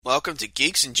Welcome to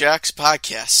Geeks and Jocks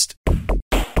podcast.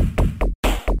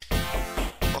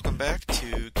 Welcome back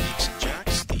to Geeks and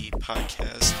Jocks, the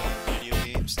podcast of video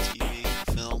games, TV,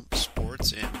 film,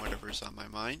 sports, and whatever's on my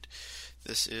mind.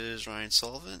 This is Ryan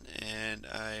Sullivan, and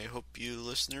I hope you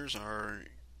listeners are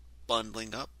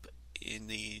bundling up in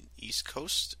the East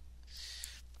Coast.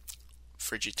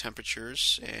 Frigid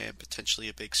temperatures and potentially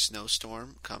a big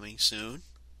snowstorm coming soon.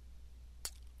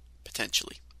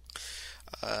 Potentially.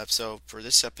 So for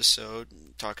this episode,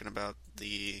 talking about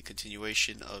the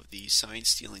continuation of the sign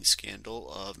stealing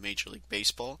scandal of Major League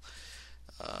Baseball,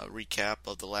 recap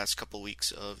of the last couple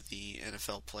weeks of the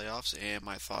NFL playoffs, and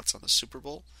my thoughts on the Super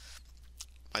Bowl,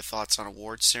 my thoughts on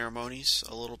award ceremonies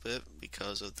a little bit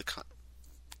because of the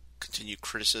continued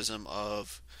criticism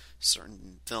of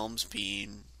certain films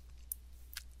being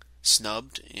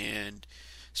snubbed, and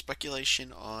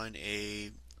speculation on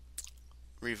a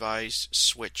revised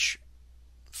Switch,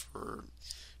 for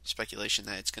speculation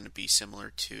that it's going to be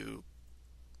similar to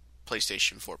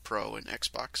PlayStation 4 Pro and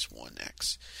Xbox One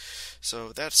X.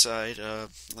 So that side,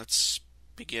 let's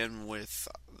begin with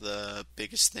the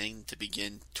biggest thing to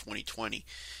begin 2020,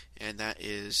 and that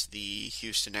is the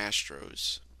Houston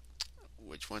Astros,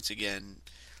 which once again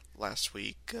last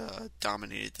week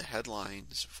dominated the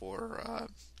headlines for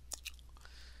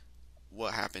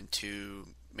what happened to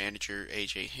manager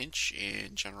A.J. Hinch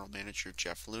and general manager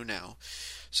Jeff Luhnow.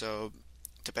 So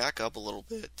to back up a little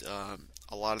bit,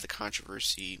 a lot of the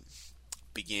controversy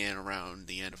began around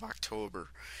the end of October,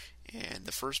 and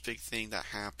the first big thing that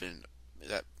happened,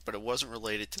 but it wasn't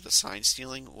related to the sign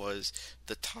stealing, was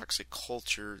the toxic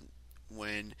culture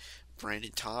when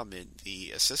Brandon Taubman,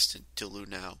 the assistant to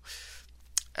Luhnow,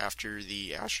 after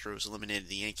the Astros eliminated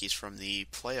the Yankees from the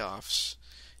playoffs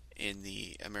in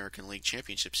the American League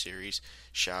Championship Series,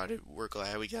 shouted, "We're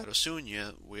glad we got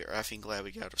Osuna. We're effing glad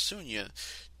we got Osuna,"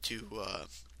 to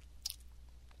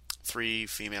three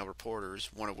female reporters,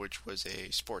 one of which was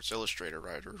a Sports Illustrated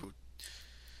writer who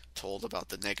told about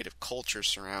the negative culture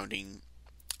surrounding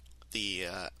the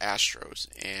Astros.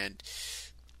 And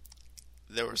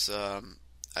there was,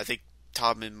 I think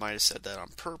Taubman might have said that on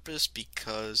purpose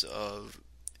because of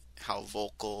how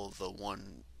vocal the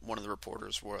one of the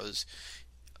reporters was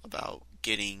about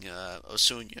getting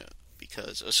Osuna,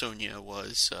 because Osuna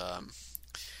was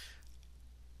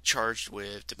charged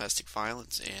with domestic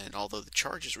violence, and although the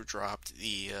charges were dropped,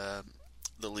 the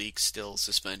league still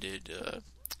suspended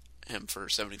him for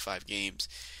 75 games.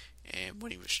 And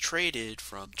when he was traded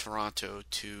from Toronto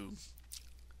to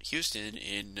Houston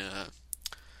in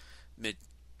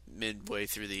midway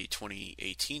through the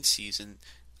 2018 season,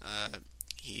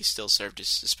 he still served his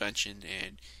suspension,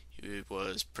 and he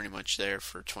was pretty much there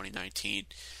for 2019.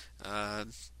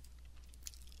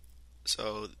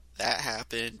 So that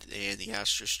happened, and the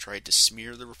Astros tried to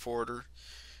smear the reporter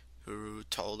who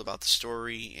told about the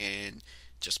story, and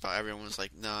just about everyone was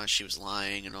like, nah, she was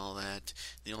lying and all that.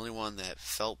 The only one that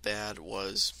felt bad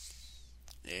was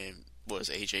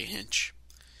A.J. Hinch.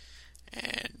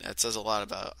 And that says a lot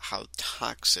about how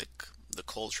toxic the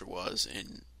culture was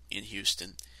in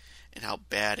Houston and how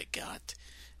bad it got.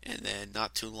 And then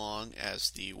not too long as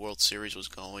the World Series was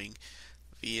going,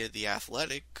 via The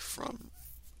Athletic from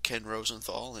Ken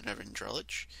Rosenthal and Evan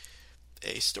Drellich,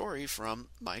 a story from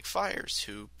Mike Fiers,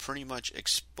 who pretty much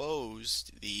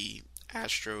exposed the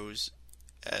Astros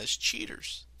as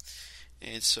cheaters.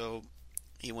 And so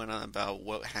he went on about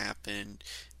what happened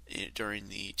during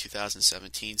the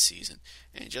 2017 season.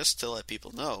 And just to let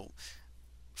people know,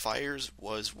 Fiers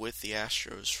was with the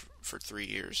Astros for 3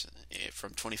 years,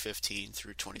 from 2015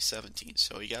 through 2017,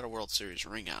 so he got a World Series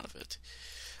ring out of it.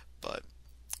 But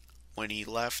when he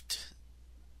left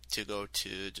to go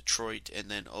to Detroit and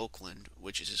then Oakland,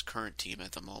 which is his current team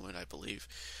at the moment, I believe,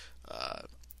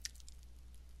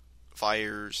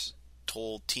 Fiers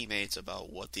told teammates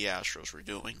about what the Astros were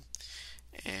doing,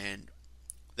 and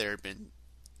there had been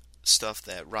stuff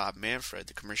that Rob Manfred,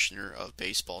 the commissioner of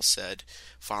baseball, said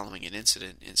following an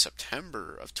incident in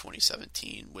September of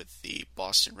 2017 with the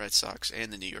Boston Red Sox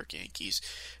and the New York Yankees,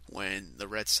 when the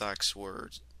Red Sox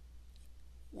were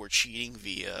cheating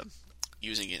via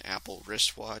using an Apple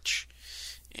wristwatch,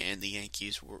 and the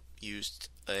Yankees used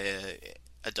a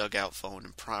dugout phone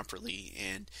improperly.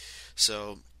 And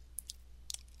so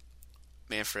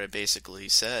Manfred basically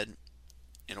said,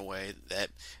 in a way,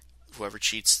 that whoever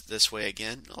cheats this way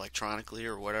again, electronically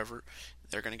or whatever,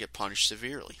 they're going to get punished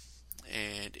severely.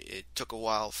 And it took a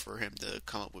while for him to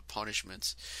come up with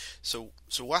punishments. So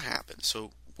what happened?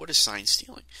 So what is sign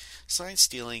stealing? Sign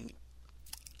stealing,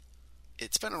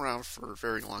 it's been around for a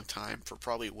very long time, for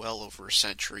probably well over a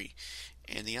century.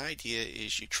 And the idea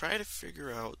is you try to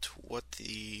figure out what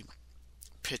the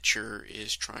pitcher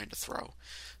is trying to throw.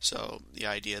 So the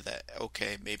idea that,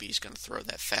 okay, maybe he's going to throw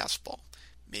that fastball,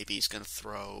 maybe he's going to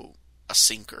throw a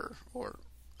sinker, or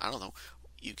I don't know.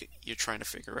 You're trying to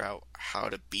figure out how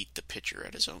to beat the pitcher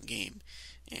at his own game,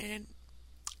 and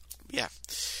yeah.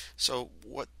 So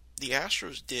what the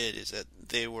Astros did is that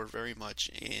they were very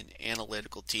much an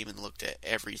analytical team and looked at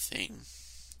everything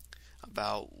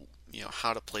about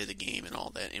how to play the game and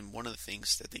all that. And one of the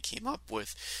things that they came up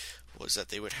with was that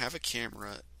they would have a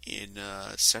camera in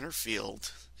center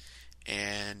field,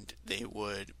 and they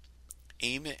would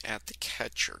aim it at the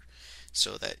catcher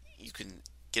so that you can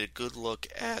get a good look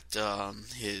at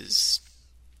his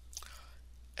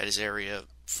area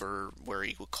for where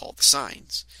he would call the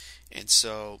signs. And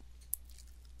so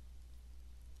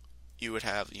you would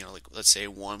have, like, let's say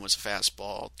 1 was a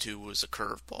fastball, 2 was a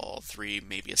curveball, 3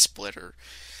 maybe a splitter.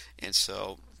 And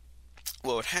so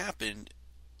what would happen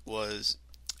was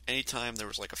anytime there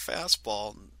was like a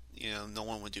fastball, no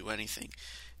one would do anything.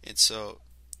 And so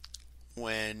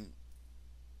when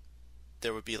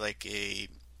there would be like a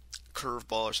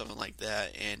curveball or something like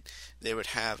that, and they would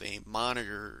have a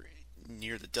monitor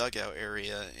near the dugout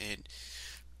area, and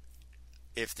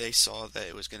if they saw that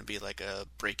it was going to be like a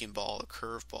breaking ball, a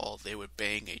curveball, they would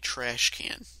bang a trash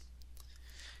can,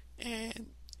 and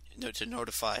to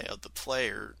notify of the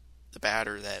player, the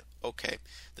batter, that okay,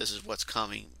 this is what's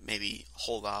coming. Maybe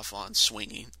hold off on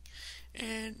swinging.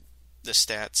 And the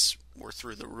stats were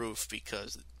through the roof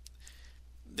because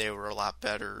they were a lot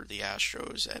better, the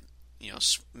Astros, at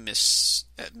miss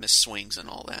swings and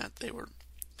all that. They were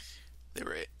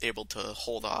able to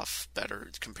hold off better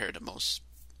compared to most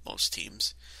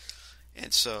teams.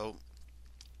 And so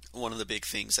one of the big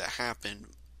things that happened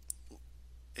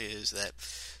is that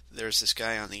there's this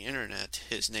guy on the internet.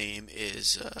 His name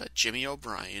is Jimmy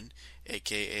O'Brien,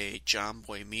 aka John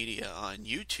Boy Media, on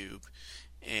YouTube.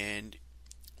 And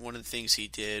one of the things he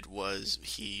did was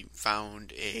he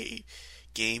found a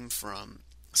game from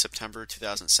September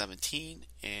 2017,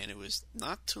 and it was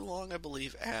not too long, I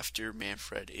believe, after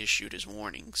Manfred issued his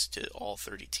warnings to all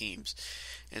 30 teams.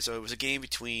 And so it was a game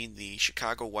between the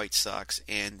Chicago White Sox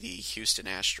and the Houston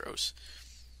Astros.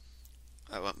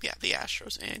 The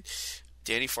Astros. And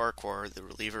Danny Farquhar, the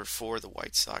reliever for the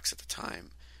White Sox at the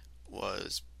time,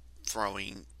 was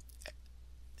throwing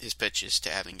his pitches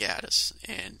to Evan Gattis.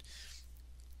 And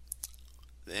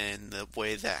the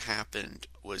way that happened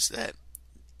was that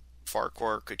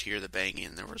Farquhar could hear the banging,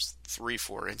 and there was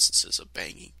 3-4 instances of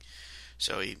banging.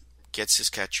 So he gets his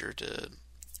catcher to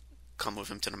come with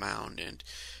him to the mound and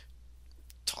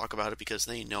talk about it, because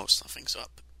they know something's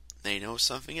up. They know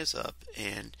something is up,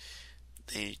 and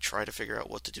they try to figure out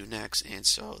what to do next. And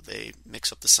so they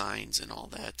mix up the signs and all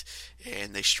that,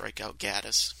 and they strike out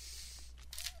Gattis.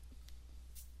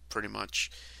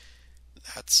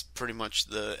 That's pretty much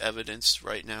the evidence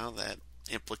right now that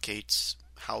implicates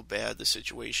how bad the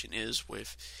situation is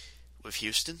with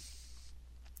Houston.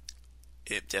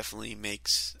 It definitely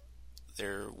makes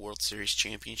their World Series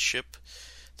championship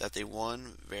that they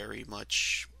won very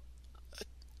much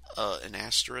an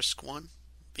asterisk one,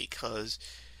 because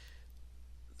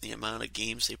the amount of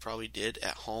games they probably did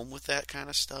at home with that kind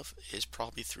of stuff is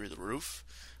probably through the roof,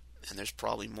 and there's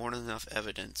probably more than enough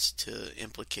evidence to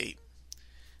implicate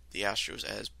the Astros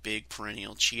as big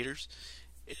perennial cheaters.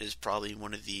 It is probably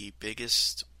one of the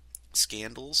biggest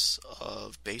scandals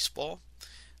of baseball,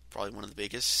 probably one of the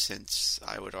biggest since,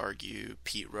 I would argue,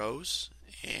 Pete Rose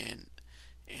and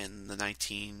the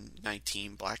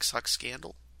 1919 Black Sox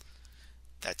scandal.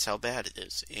 That's how bad it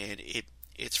is, and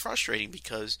it's frustrating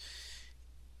because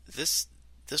this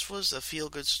was a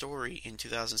feel-good story in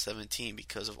 2017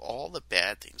 because of all the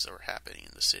bad things that were happening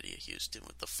in the city of Houston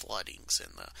with the floodings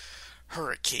and the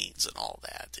hurricanes and all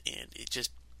that, and it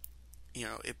just,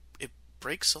 it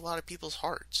breaks a lot of people's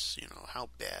hearts, how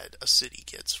bad a city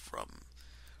gets from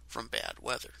bad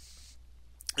weather.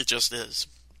 It just is.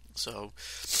 So,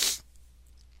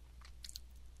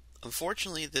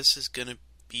 unfortunately, this is going to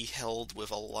be held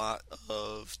with a lot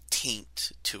of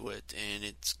taint to it, and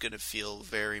it's going to feel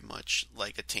very much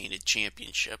like a tainted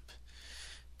championship,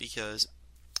 because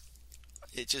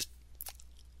it just,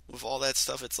 with all that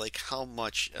stuff, it's like, how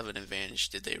much of an advantage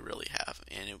did they really have?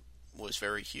 And it was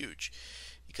very huge,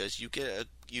 because you get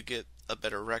a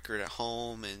better record at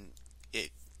home, and it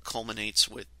culminates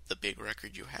with the big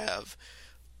record you have.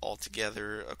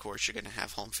 Altogether, of course, you're going to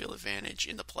have home field advantage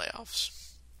in the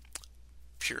playoffs.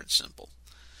 Pure and simple.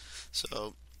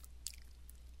 So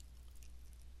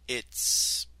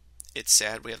it's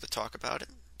sad we have to talk about it,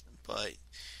 but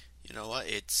you know what?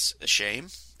 It's a shame,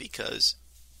 because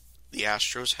the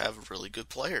Astros have really good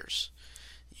players.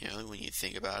 You know, when you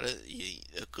think about it,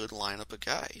 a good lineup of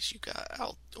guys. You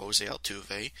got Jose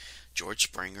Altuve, George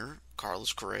Springer,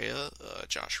 Carlos Correa,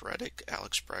 Josh Reddick,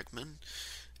 Alex Bregman,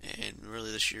 and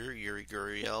really this year, Yuri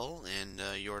Gurriel and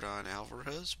Yordan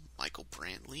Alvarez, Michael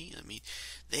Brantley. I mean,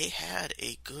 they had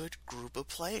a good group of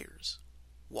players.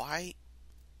 Why?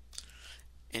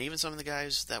 And even some of the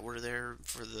guys that were there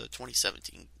for the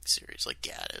 2017 series, like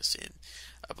Gaddis and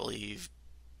I believe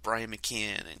Brian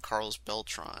McCann and Carlos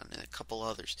Beltran and a couple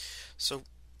others. So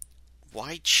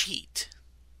why cheat?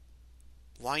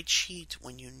 Why cheat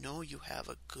when you know you have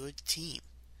a good team?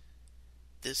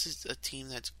 This is a team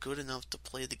that's good enough to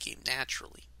play the game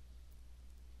naturally.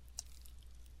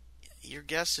 Your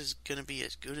guess is going to be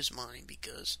as good as mine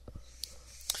because,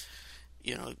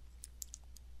 you know,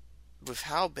 with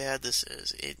how bad this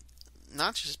is, it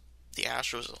not just the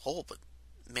Astros as a whole, but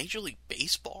Major League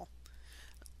Baseball.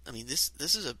 I mean, this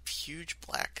is a huge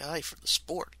black eye for the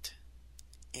sport.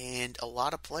 And a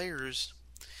lot of players,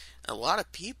 a lot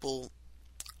of people,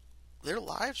 their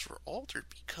lives were altered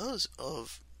because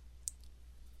of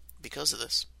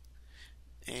this.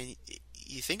 And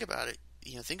you think about it,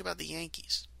 think about the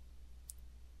Yankees.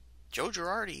 Joe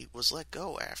Girardi was let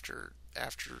go after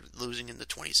losing in the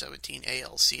 2017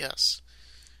 ALCS.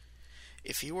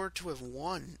 If he were to have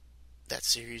won that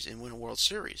series and win a World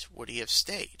Series, would he have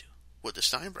stayed? Would the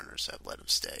Steinbrenners have let him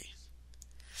stay?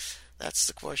 That's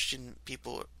the question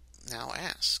people now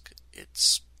ask.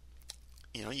 It's,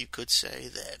 you could say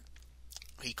that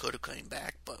he could have come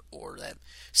back, or that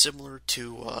similar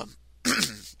to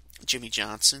Jimmy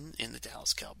Johnson in the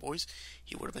Dallas Cowboys,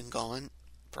 he would have been gone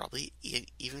probably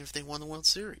even if they won the World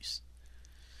Series.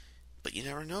 But you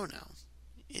never know now.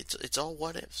 It's all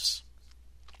what ifs.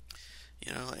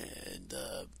 And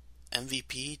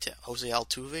MVP to Jose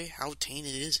Altuve, how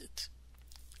tainted is it?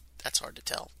 That's hard to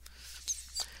tell.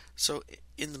 So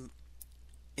in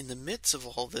the midst of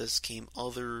all this came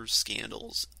other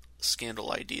scandal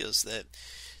ideas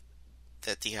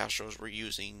that the Astros were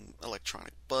using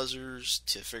electronic buzzers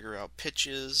to figure out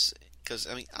pitches. Because,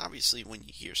 obviously when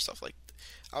you hear stuff like,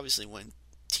 when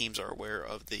teams are aware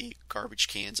of the garbage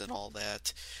cans and all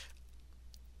that,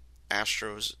 the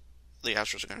Astros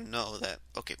are going to know that,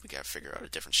 okay, we got to figure out a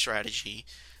different strategy.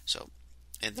 So,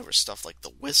 and there was stuff like the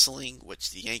whistling,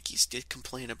 which the Yankees did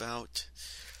complain about.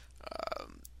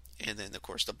 And then, of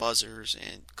course, the buzzers.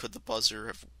 And could the buzzer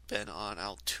have been on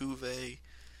Altuve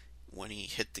when he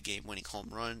hit the game-winning home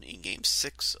run in Game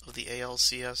 6 of the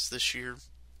ALCS this year?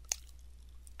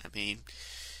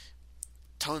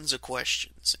 Tons of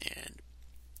questions. And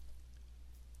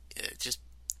it just,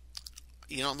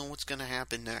 you don't know what's going to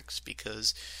happen next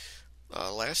because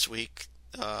last week,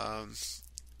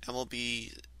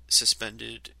 MLB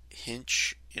suspended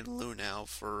Hinch and Lunau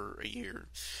for a year.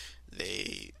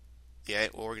 The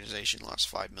organization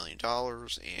lost $5 million,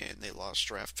 and they lost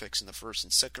draft picks in the first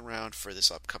and second round for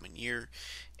this upcoming year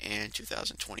and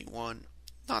 2021.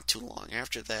 Not too long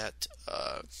after that,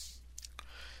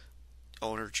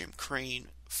 owner Jim Crane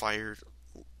fired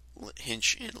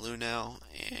Hinch and Lunau,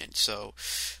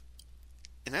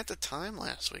 and at the time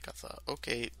last week, I thought,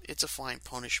 okay, it's a fine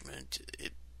punishment.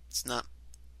 It's not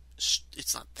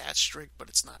that strict, but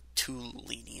it's not too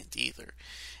lenient either.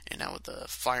 And now with the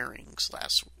firings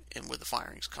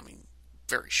coming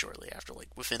very shortly after,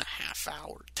 like within a half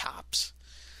hour tops,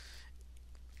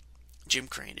 Jim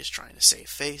Crane is trying to save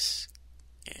face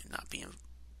and not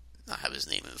have his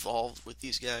name involved with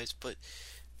these guys. But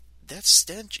that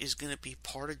stench is going to be a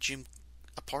part of Jim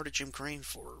Crane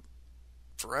for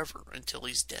forever until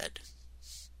he's dead.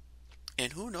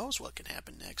 And who knows what can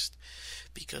happen next,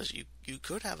 because you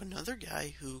could have another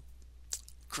guy who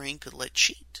Crane could let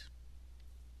cheat.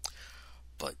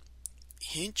 But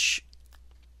Hinch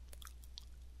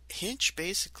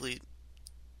basically,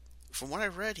 from what I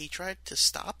read, he tried to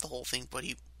stop the whole thing, but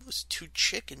he was too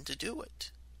chicken to do it.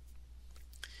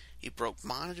 He broke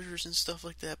monitors and stuff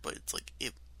like that, but it's like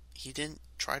he didn't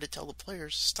try to tell the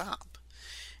players to stop.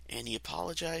 And he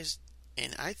apologized,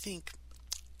 and I think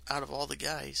out of all the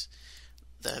guys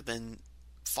that have been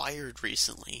fired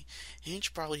recently,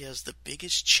 Hinch probably has the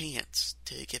biggest chance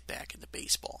to get back into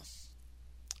baseball.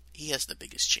 He has the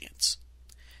biggest chance.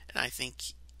 And I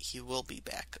think he will be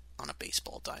back on a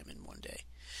baseball diamond one day.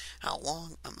 How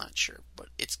long? I'm not sure. But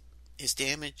his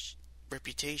damaged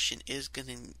reputation is going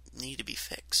to need to be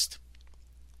fixed.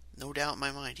 No doubt in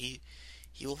my mind. He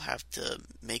will have to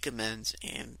make amends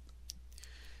and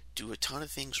do a ton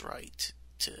of things right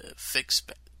to fix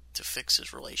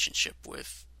his relationship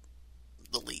with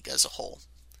the league as a whole.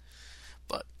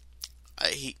 But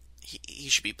he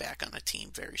should be back on a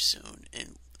team very soon,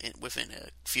 and within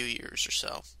a few years or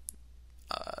so.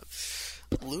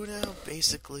 Luna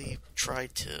basically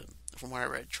tried to, from what I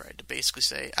read, tried to basically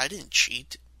say, I didn't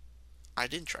cheat. I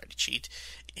didn't try to cheat.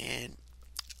 And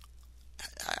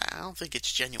I don't think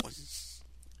it's genuine.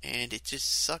 And it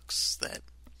just sucks that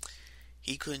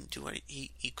he couldn't do any,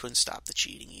 he couldn't stop the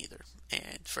cheating either.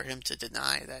 And for him to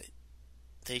deny that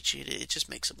they cheated, it just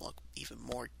makes him look even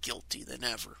more guilty than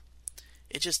ever.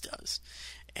 It just does.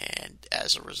 And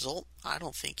as a result, I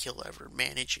don't think he'll ever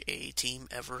manage a team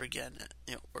ever again,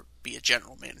 or be a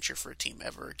general manager for a team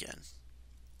ever again.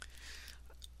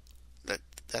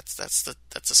 That's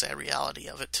the sad reality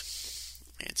of it.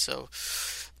 And so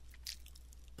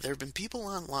there have been people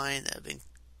online that have been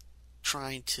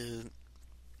trying to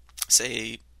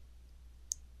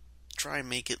try and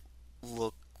make it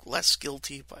look less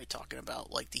guilty by talking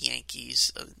about like the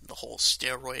Yankees, the whole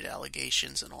steroid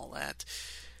allegations and all that.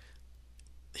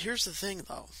 Here's the thing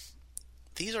though,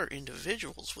 these are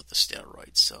individuals with the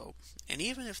steroids, so, and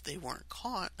even if they weren't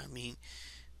caught,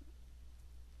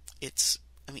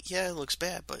 yeah, it looks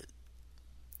bad, but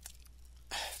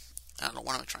I don't know,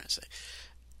 what am I trying to say?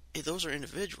 Those are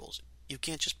individuals. You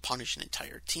can't just punish an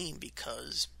entire team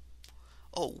because,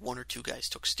 one or two guys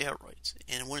took steroids.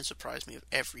 And it wouldn't surprise me if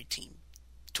every team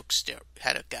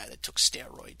had a guy that took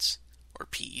steroids or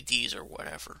PEDs or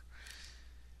whatever.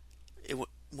 It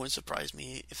wouldn't surprise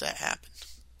me if that happened.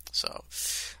 So,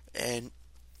 and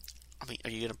are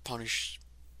you going to punish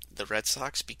the Red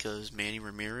Sox because Manny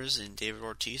Ramirez and David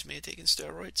Ortiz may have taken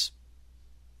steroids?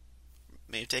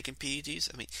 May have taken PEDs?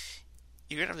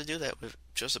 You're going to have to do that with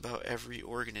just about every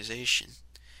organization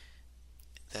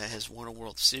that has won a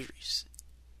World Series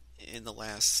in the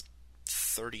last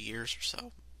 30 years or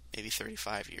so, maybe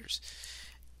 35 years.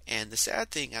 And the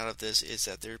sad thing out of this is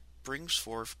that there brings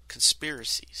forth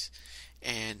conspiracies,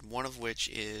 and one of which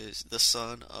is the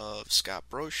son of Scott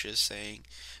Brocious saying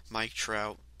Mike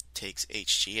Trout takes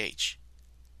HGH.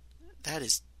 That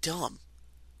is dumb.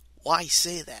 Why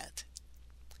say that?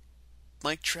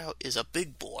 Mike Trout is a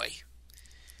big boy.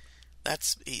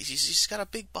 He's got a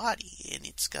big body, and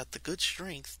it's got the good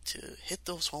strength to hit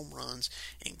those home runs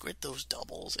and grit those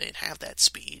doubles and have that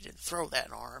speed and throw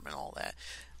that arm and all that.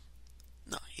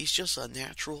 No, he's just a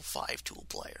natural 5-tool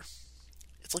player.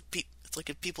 It's like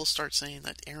if people start saying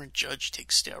that Aaron Judge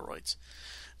takes steroids.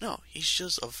 No, he's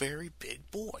just a very big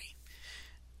boy.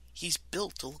 He's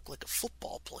built to look like a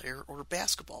football player or a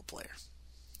basketball player.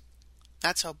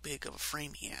 That's how big of a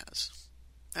frame he has.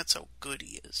 That's how good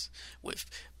he is with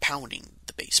pounding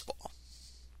the baseball.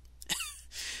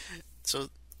 So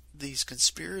these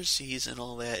conspiracies and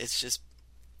all that, it's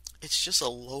just a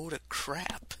load of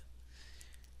crap.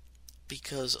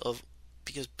 Because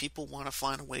people want to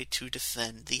find a way to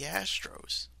defend the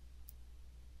Astros.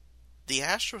 The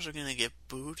Astros are going to get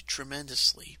booed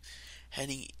tremendously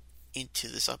heading into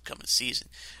this upcoming season.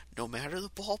 No matter the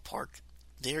ballpark,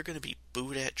 they are going to be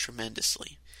booed at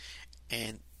tremendously.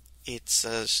 And it's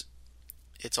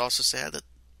also sad that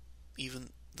even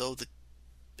though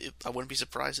I wouldn't be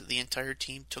surprised if the entire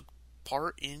team took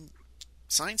part in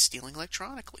sign stealing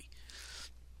electronically.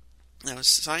 Now, is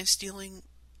sign stealing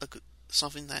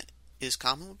something that is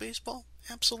common with baseball?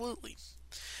 Absolutely.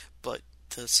 But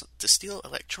to steal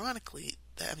electronically,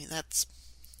 that's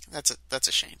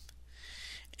a shame.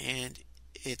 And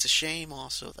it's a shame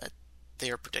also that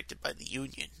they are protected by the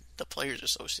union, the Players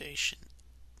Association,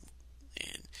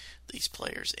 and these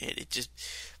players, and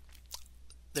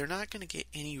they're not going to get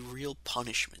any real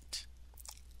punishment.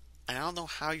 And I don't know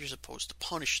how you're supposed to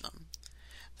punish them.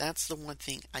 That's the one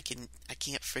thing I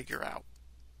can't figure out.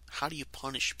 How do you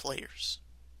punish players?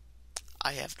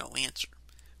 I have no answer,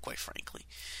 quite frankly.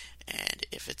 And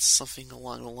if it's something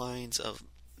along the lines of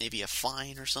maybe a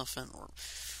fine or something, or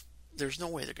there's no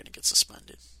way they're going to get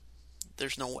suspended.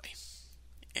 There's no way.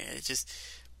 And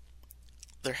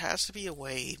there has to be a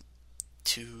way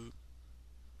to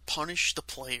punish the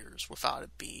players without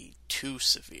it being too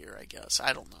severe, I guess.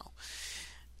 I don't know.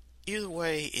 Either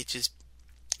way,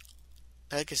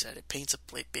 like I said, it paints a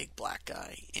big black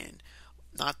guy. And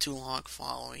not too long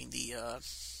following the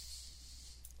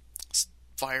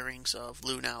firings of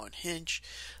Luhnow and Hinch,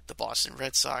 the Boston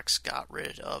Red Sox got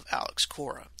rid of Alex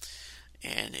Cora.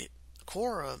 And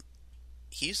Cora,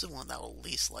 he's the one that will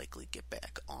least likely get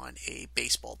back on a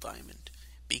baseball diamond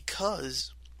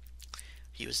because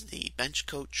he was the bench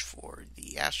coach for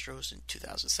the Astros in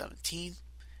 2017,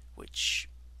 which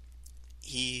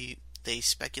they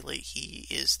speculate he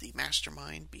is the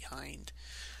mastermind behind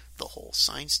the whole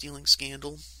sign stealing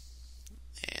scandal,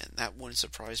 and that wouldn't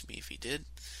surprise me if he did,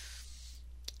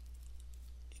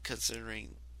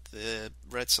 considering the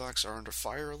Red Sox are under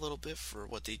fire a little bit for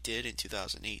what they did in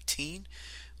 2018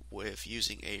 with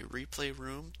using a replay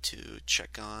room to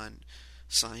check on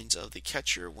signs of the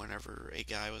catcher whenever a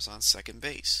guy was on second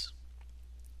base.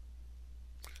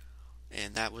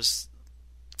 And that was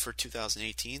for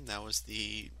 2018. That was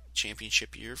the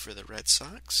championship year for the Red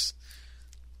Sox.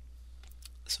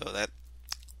 So that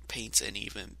paints an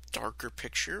even darker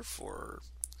picture for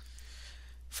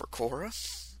Cora.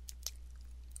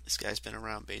 This guy's been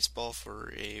around baseball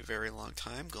for a very long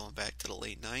time, going back to the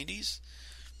late 90s.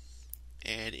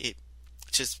 And it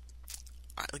just,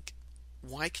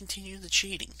 why continue the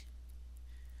cheating?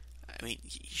 I mean,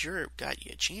 sure, got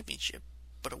you a championship,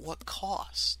 but at what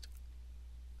cost?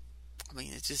 I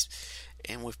mean, it's just,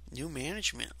 and with new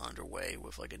management underway,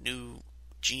 with like a new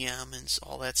GM and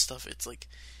all that stuff, it's like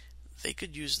they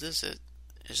could use this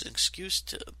as an excuse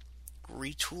to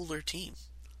retool their team.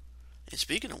 And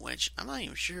speaking of which, I'm not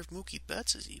even sure if Mookie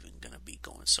Betts is even going to be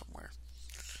going somewhere,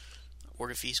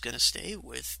 or if he's going to stay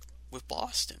with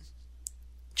Boston.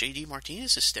 JD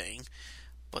Martinez is staying,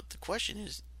 but the question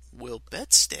is, will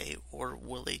Betts stay, or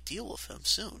will they deal with him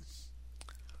soon?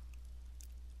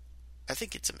 I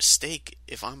think it's a mistake.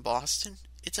 If I'm Boston,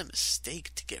 it's a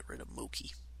mistake to get rid of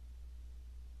Mookie.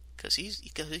 Because he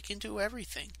can do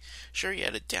everything. Sure, he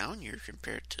had a down year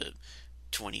compared to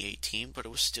 2018, but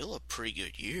it was still a pretty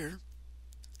good year.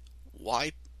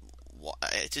 Why?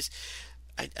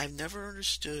 I've never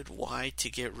understood why to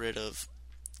get rid of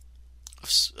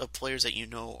players that you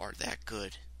know are that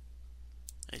good.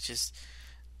 It's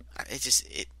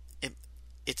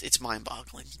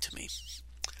mind-boggling to me.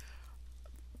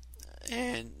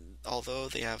 And although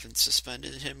they haven't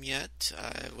suspended him yet,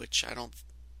 which I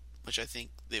think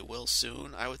they will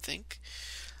soon, I would think.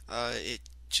 I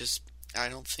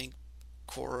don't think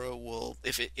Cora will.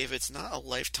 If it's not a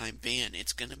lifetime ban,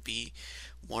 it's going to be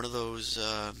one of those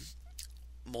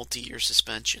multi-year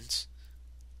suspensions.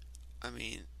 I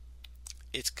mean,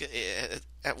 it's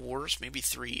at worst maybe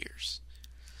 3 years,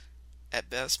 at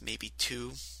best maybe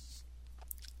 2.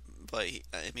 But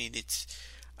I mean,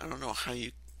 I don't know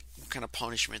what kind of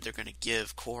punishment they're going to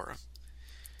give Cora.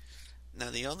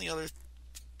 Now, the only other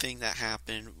thing that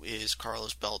happened is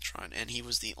Carlos Beltran, and he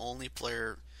was the only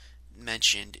player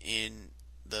mentioned in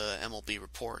the MLB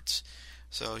reports.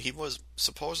 So he was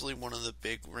supposedly one of the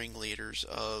big ringleaders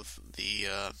of the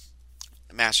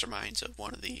masterminds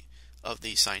of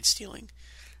the sign stealing,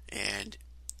 and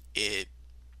it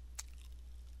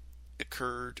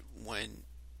occurred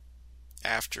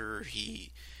after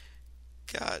he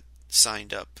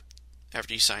signed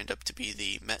up to be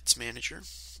the Mets manager.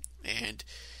 And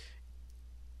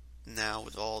now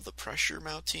with all the pressure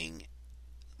mounting,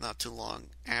 not too long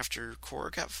after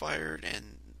Cora got fired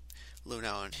and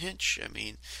Lunau and Hinch, I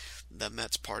mean, the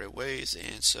Mets parted ways,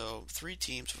 and so 3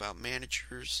 teams without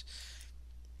managers.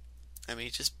 I mean,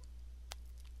 just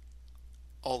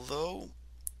although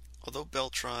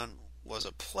Beltran was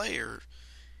a player,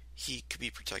 he could be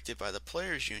protected by the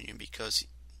players' union because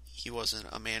he wasn't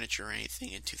a manager or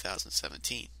anything in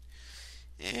 2017.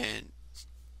 And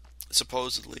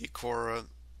supposedly Cora,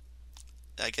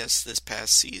 I guess this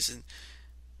past season,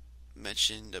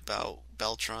 mentioned about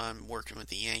Beltran working with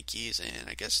the Yankees, and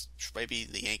I guess maybe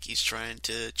the Yankees trying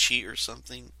to cheat or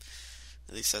something.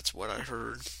 At least that's what I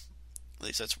heard. At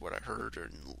least that's what I heard or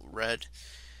read.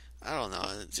 I don't know.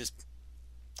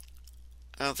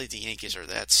 I don't think the Yankees are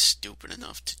that stupid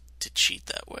enough to cheat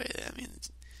that way. I mean,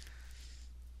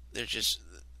 they're just,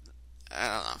 I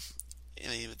don't know. I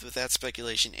mean, with that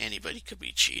speculation, anybody could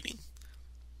be cheating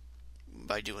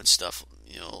by doing stuff,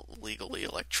 legally,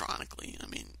 electronically. I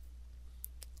mean,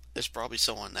 there's probably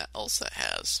someone else that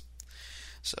has.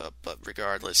 So, but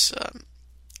regardless,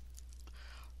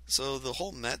 so the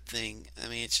whole Met thing, I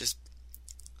mean, it's just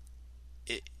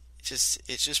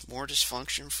more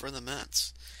dysfunction for the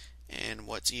Mets. And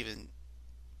what's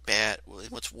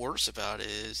worse about it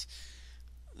is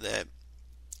that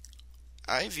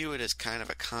I view it as kind of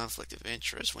a conflict of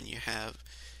interest when you have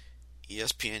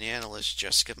ESPN analyst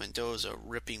Jessica Mendoza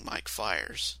ripping Mike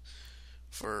Fiers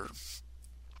for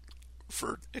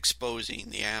exposing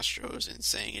the Astros and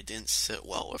saying it didn't sit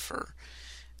well with her.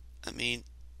 I mean,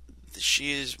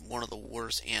 she is one of the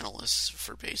worst analysts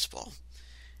for baseball,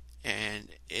 and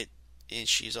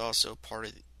she's also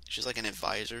she's like an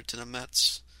advisor to the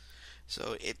Mets,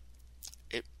 so it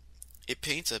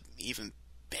paints a even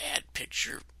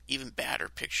badder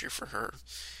picture for her,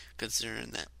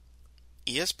 considering that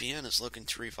ESPN is looking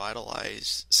to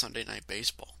revitalize Sunday Night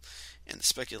Baseball, and the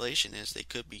speculation is they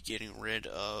could be getting rid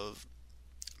of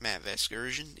Matt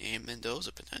Vasgersian and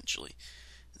Mendoza potentially.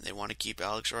 They want to keep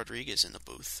Alex Rodriguez in the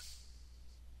booth.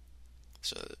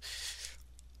 So,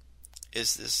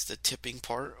 is this the tipping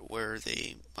part where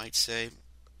they might say,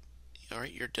 all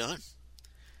right, you're done.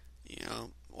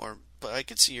 But I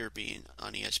could see her being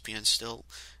on ESPN still.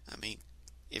 I mean,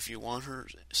 if you want her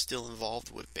still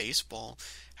involved with baseball,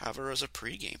 have her as a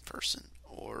pregame person,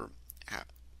 or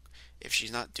if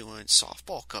she's not doing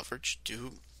softball coverage,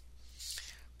 do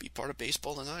be part of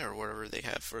Baseball Tonight or whatever they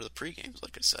have for the pregames,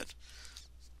 like I said.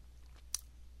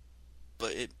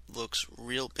 But it looks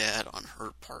real bad on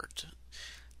her part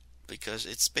because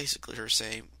it's basically her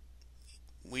saying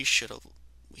he shouldn't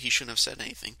have said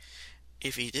anything.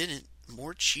 If he didn't,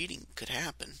 more cheating could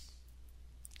happen.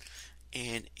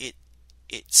 And it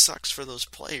sucks for those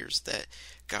players that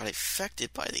got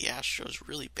affected by the Astros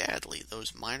really badly,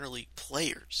 those minor league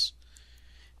players,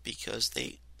 because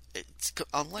it's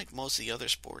unlike most of the other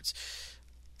sports.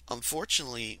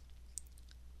 Unfortunately,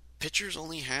 pitchers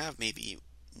only have maybe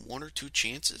one or two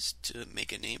chances to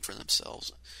make a name for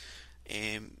themselves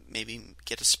and maybe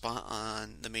get a spot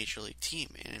on the major league team.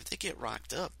 And if they get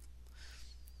rocked up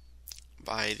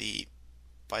by the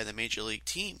major league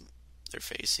team they're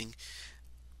facing,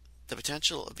 the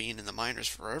potential of being in the minors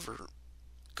forever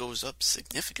goes up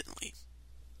significantly.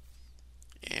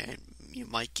 And you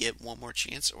might get one more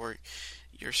chance, or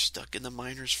you're stuck in the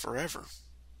minors forever.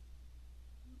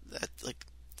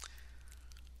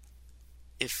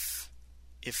 If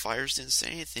Fires didn't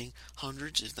say anything,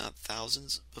 hundreds, if not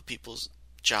thousands, of people's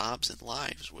jobs and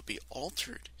lives would be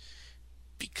altered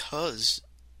because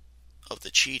of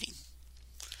the cheating.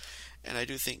 And I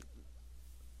do think,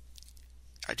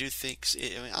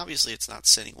 obviously it's not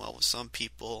sitting well with some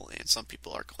people, and some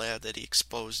people are glad that he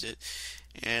exposed it.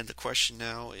 And the question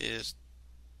now is,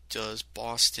 does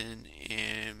Boston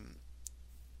and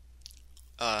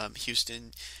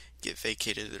Houston get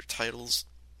vacated their titles?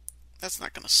 That's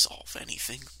not going to solve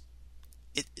anything.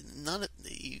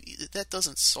 That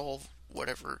doesn't solve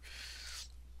whatever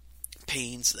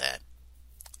pains that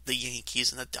the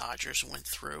Yankees and the Dodgers went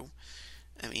through.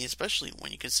 I mean, especially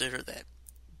when you consider that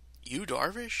Yu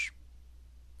Darvish,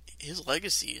 his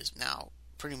legacy is now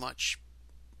pretty much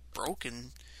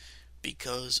broken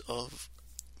because of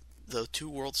the 2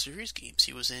 World Series games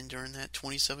he was in during that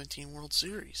 2017 World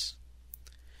Series.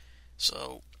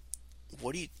 So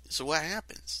what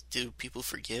happens? Do people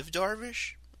forgive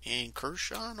Darvish and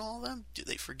Kershaw and all of them? Do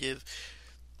they forgive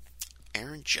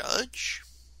Aaron Judge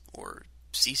or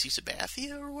CC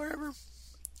Sabathia or whatever?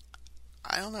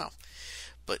 I don't know.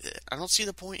 But I don't see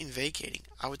the point in vacating.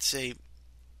 I would say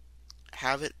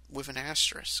have it with an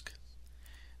asterisk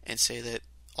and say that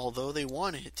although they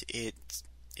won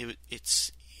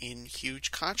it's in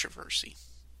huge controversy.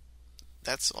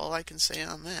 That's all I can say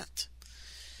on that.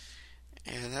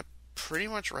 And that pretty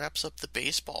much wraps up the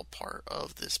baseball part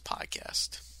of this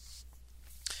podcast.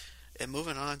 And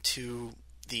moving on to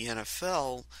the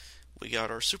NFL, we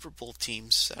got our Super Bowl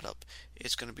teams set up.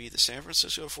 It's going to be the San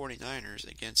Francisco 49ers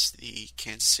against the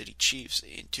Kansas City Chiefs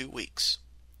in 2 weeks.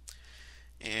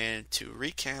 And to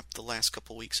recap the last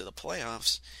couple weeks of the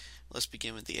playoffs, let's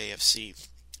begin with the AFC,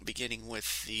 beginning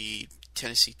with the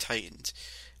Tennessee Titans.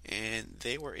 And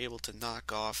they were able to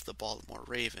knock off the Baltimore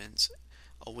Ravens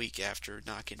a week after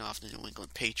knocking off the New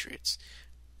England Patriots,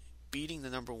 beating the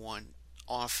number 1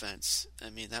 offense.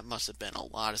 I mean, that must have been a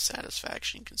lot of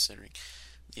satisfaction considering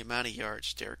the amount of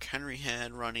yards Derrick Henry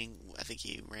had running. I think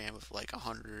he ran with like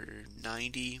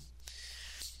 190.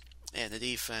 And the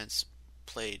defense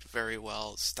played very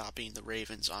well, stopping the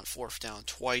Ravens on 4th down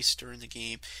twice during the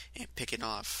game and picking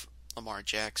off Lamar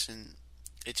Jackson.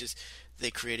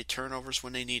 They created turnovers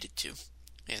when they needed to.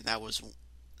 And that was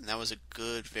a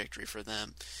good victory for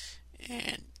them.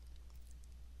 And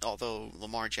although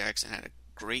Lamar Jackson had a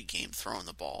great game throwing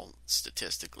the ball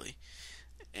statistically,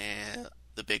 and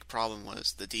the big problem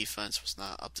was the defense was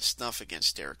not up to snuff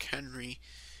against Derrick Henry,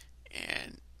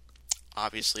 and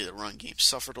obviously the run game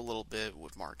suffered a little bit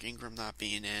with Mark Ingram not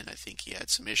being in. I think he had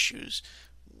some issues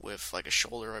with like a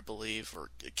shoulder, I believe, or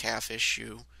a calf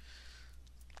issue.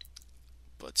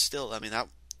 But still, I mean that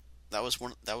was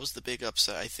the big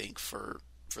upset, I think, for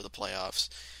the playoffs.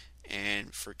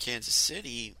 And for Kansas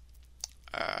City,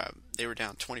 they were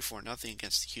down 24-0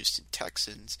 against the Houston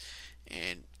Texans,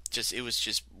 and it was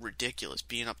just ridiculous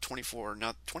being up 21-0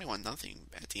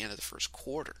 at the end of the first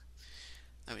quarter.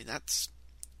 I mean, that's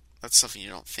something you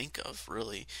don't think of,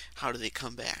 really. How do they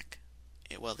come back?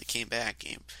 Well, they came back,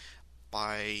 and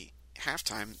by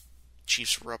halftime,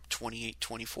 Chiefs were up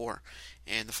 28-24,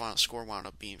 and the final score wound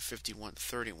up being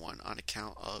 51-31 on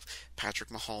account of Patrick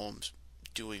Mahomes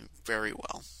doing very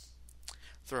well,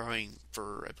 throwing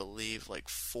for, I believe, like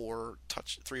 3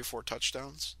 or 4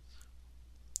 touchdowns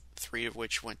 3 of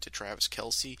which went to Travis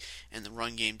Kelce, and the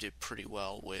run game did pretty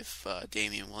well with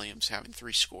Damian Williams having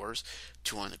 3 scores,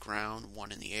 2 on the ground,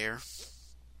 1 in the air,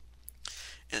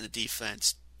 and the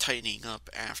defense tightening up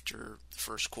after the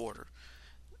first quarter.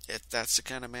 That's the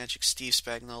kind of magic Steve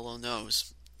Spagnuolo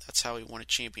knows. That's how he won a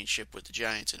championship with the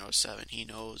Giants in '07. He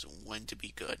knows when to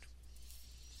be good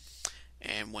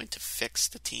and when to fix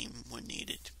the team when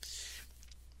needed.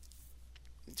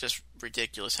 Just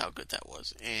ridiculous how good that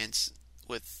was. And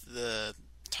with the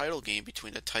title game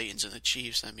between the Titans and the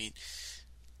Chiefs, I mean,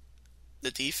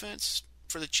 the defense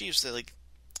for the Chiefs,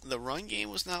 the run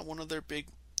game was not one of their big.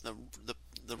 The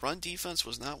run defense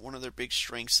was not one of their big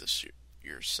strengths this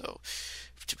year. So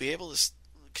to be able to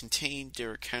contain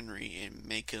Derrick Henry and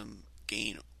make him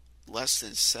gain less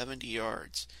than 70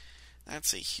 yards,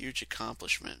 that's a huge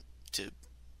accomplishment to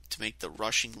make the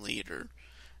rushing leader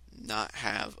not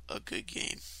have a good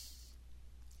game.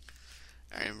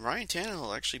 And Ryan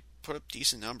Tannehill actually put up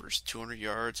decent numbers, 200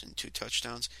 yards and 2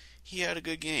 touchdowns. He had a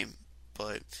good game,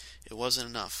 but it wasn't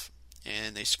enough,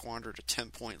 and they squandered a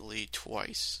 10-point lead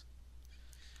twice.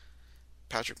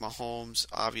 Patrick Mahomes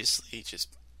obviously just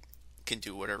can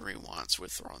do whatever he wants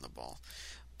with throwing the ball,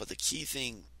 but the key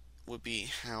thing would be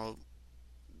how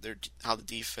the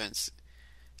defense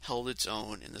held its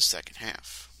own in the second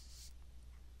half.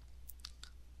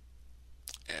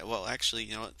 Well, actually,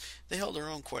 you know what? They held their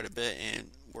own quite a bit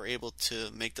and were able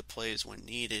to make the plays when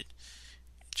needed,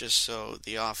 just so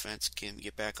the offense can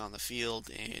get back on the field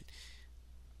and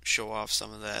show off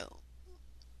some of the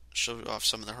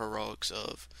heroics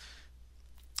of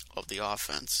the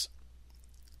offense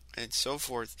and so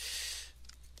forth.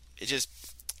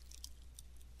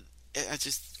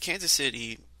 Kansas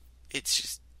City, it's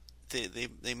just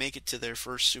they make it to their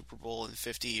first Super Bowl in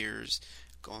 50 years,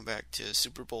 going back to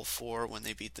Super Bowl IV when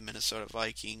they beat the Minnesota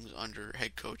Vikings under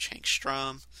head coach Hank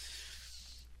Strom.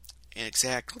 And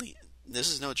exactly, this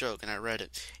is no joke, and I read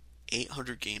it,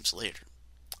 800 games later,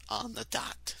 on the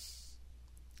dot.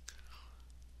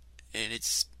 And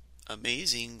it's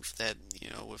amazing that, you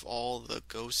know, with all the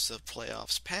ghosts of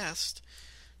playoffs past,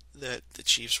 that the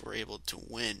Chiefs were able to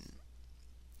win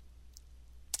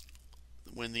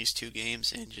these 2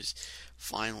 games, and just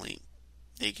finally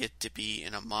they get to be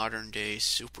in a modern day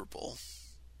Super Bowl,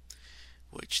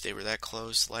 which they were that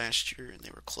close last year, and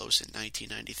they were close in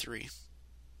 1993.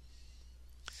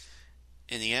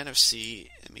 In the NFC,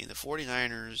 I mean, the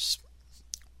 49ers,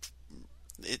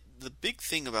 the big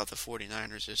thing about the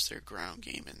 49ers is their ground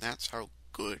game, and that's how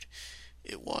good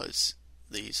it was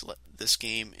this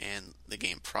game and the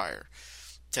game prior.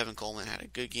 Tevin Coleman had a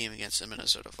good game against the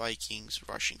Minnesota Vikings,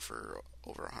 rushing for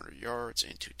over 100 yards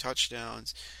and 2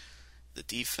 touchdowns. The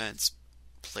defense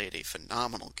played a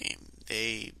phenomenal game.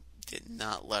 They did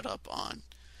not let up on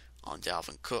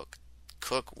Dalvin Cook.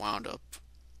 Cook wound up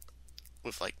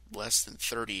with like less than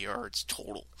 30 yards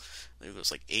total. It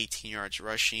was like 18 yards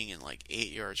rushing and like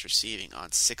 8 yards receiving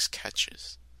on 6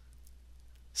 catches.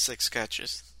 6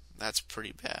 catches. That's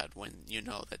pretty bad when you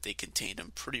know that they contained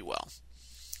him pretty well.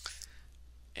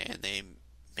 And they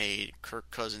made Kirk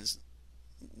Cousins'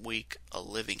 week a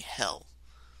living hell.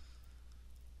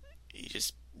 He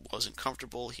just wasn't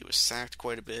comfortable. He was sacked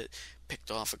quite a bit, picked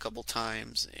off a couple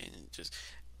times,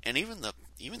 and even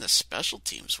the special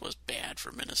teams was bad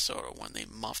for Minnesota when they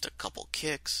muffed a couple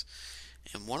kicks,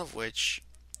 and one of which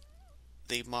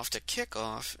they muffed a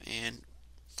kickoff, and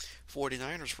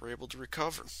 49ers were able to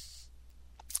recover.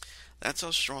 That's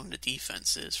how strong the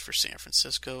defense is for San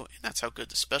Francisco, and that's how good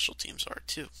the special teams are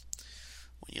too.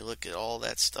 When you look at all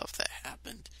that stuff that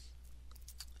happened.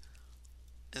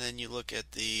 And then you look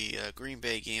at the Green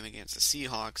Bay game against the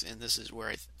Seahawks, and this is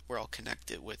where I'll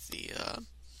connect it with the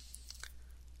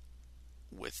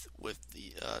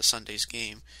Sunday's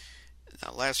game.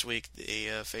 Now, last week they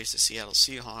faced the Seattle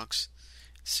Seahawks.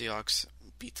 Seahawks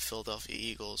beat the Philadelphia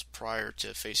Eagles prior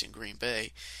to facing Green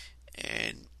Bay,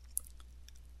 and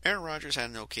Aaron Rodgers had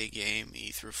an okay game.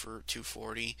 He threw for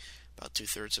 240. About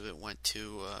 2/3 of it went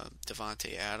to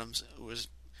Devontae Adams, who was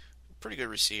a pretty good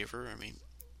receiver. I mean,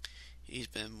 he's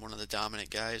been one of the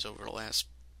dominant guys over the last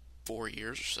 4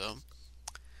 years or so.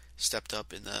 Stepped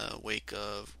up in the wake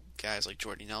of guys like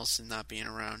Jordy Nelson not being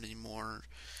around anymore,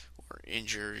 or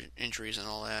injuries and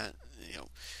all that. You know,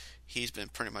 he's been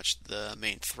pretty much the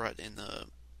main threat in the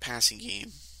passing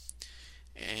game.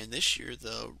 And this year,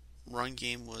 the run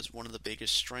game was one of the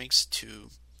biggest strengths to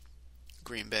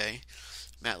Green Bay.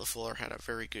 Matt LaFleur had a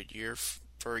very good year,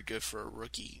 very good for a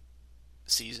rookie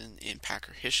season in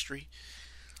Packer history.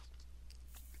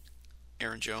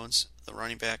 Aaron Jones, the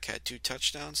running back, had 2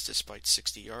 touchdowns despite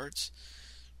 60 yards.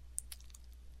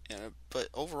 But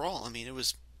overall, I mean, it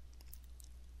was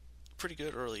pretty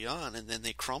good early on, and then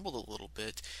they crumbled a little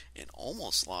bit and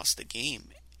almost lost the game.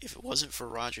 If it wasn't for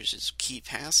Rodgers' key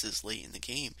passes late in the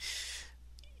game,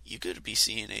 you could have been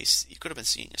seeing a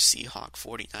Seahawk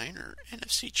 49er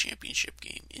NFC Championship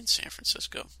game in San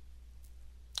Francisco.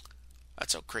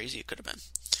 That's how crazy it could have been.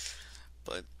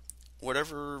 But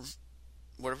whatever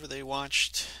they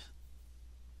watched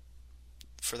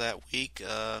for that week,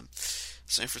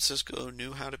 San Francisco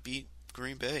knew how to beat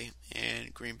Green Bay,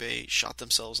 and Green Bay shot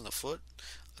themselves in the foot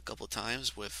a couple of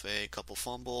times with a couple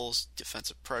fumbles,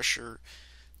 defensive pressure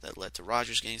that led to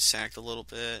Rodgers getting sacked a little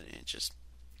bit, and just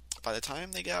by the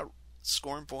time they got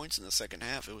scoring points in the second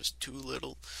half, it was too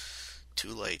little, too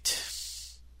late.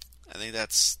 I think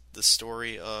that's the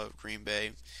story of Green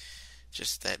Bay.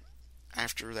 Just that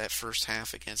after that first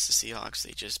half against the Seahawks,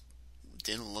 they just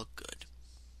didn't look good.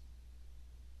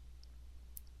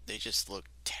 They just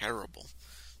looked terrible.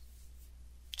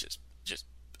 Just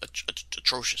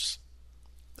atrocious.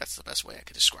 That's the best way I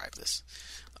could describe this.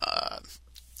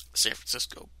 San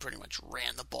Francisco pretty much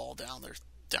ran the ball down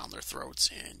their throats,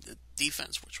 and the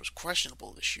defense, which was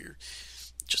questionable this year,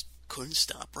 just couldn't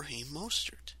stop Raheem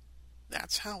Mostert.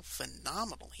 That's how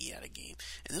phenomenal he had a game.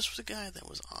 And this was a guy that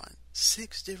was on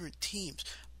 6 different teams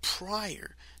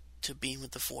prior to being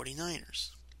with the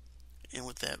 49ers. And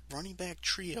with that running back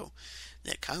trio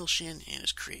that Kyle Shanahan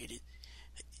has created,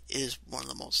 it is one of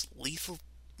the most lethal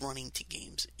running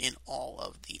games in all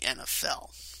of the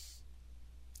NFL.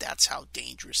 That's how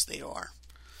dangerous they are.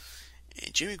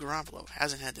 And Jimmy Garoppolo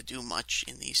hasn't had to do much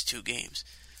in these 2 games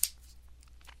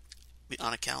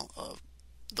on account of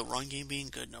the run game being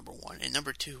good, number one. And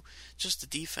number 2, just the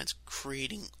defense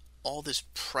creating all this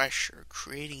pressure,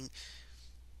 creating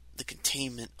the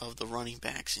containment of the running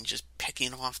backs and just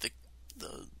picking off the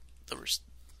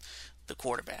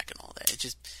quarterback and all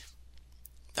that.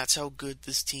 That's how good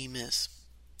this team is.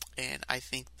 And I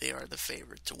think they are the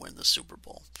favorite to win the Super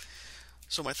Bowl.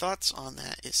 So my thoughts on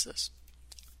that is this.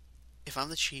 If I'm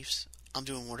the Chiefs, I'm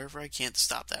doing whatever I can to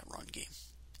stop that run game.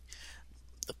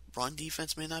 The run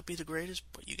defense may not be the greatest,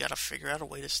 but you got to figure out a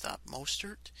way to stop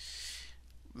Mostert,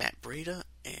 Matt Breida,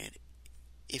 and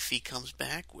if he comes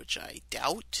back, which I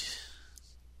doubt,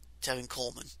 Tevin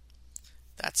Coleman.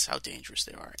 That's how dangerous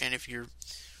they are. And if you're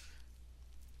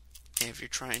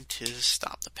trying to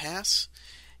stop the pass,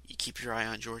 you keep your eye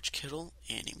on George Kittle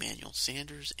and Emmanuel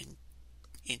Sanders and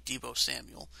Deebo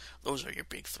Samuel. Those are your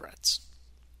big threats.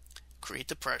 Create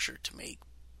the pressure to make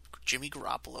Jimmy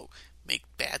Garoppolo make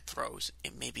bad throws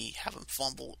and maybe have him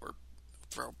fumble or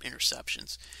throw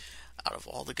interceptions. Out of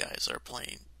all the guys that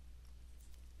played in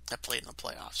the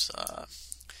playoffs,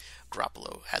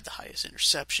 Garoppolo had the highest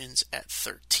interceptions at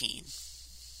 13.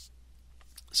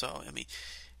 So, I mean,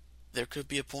 there could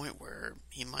be a point where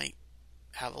he might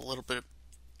have a little bit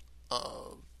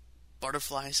of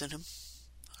butterflies in him.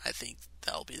 I think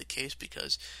that'll be the case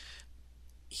because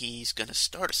he's going to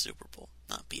start a Super Bowl,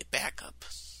 not be a backup.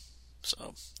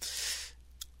 So,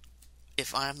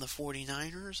 if I'm the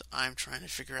 49ers, I'm trying to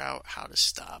figure out how to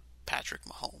stop Patrick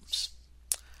Mahomes.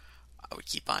 I would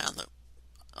keep eye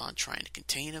on trying to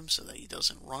contain him so that he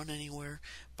doesn't run anywhere,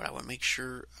 but I would make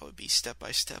sure I would be step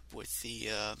by step with the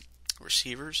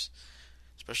receivers,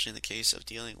 especially in the case of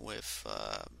dealing with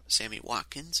Sammy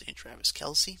Watkins and Travis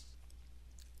Kelce.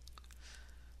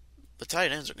 The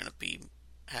tight ends are going to be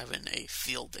having a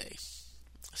field day,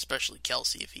 especially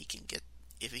Kelce if he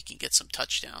can get some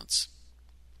touchdowns.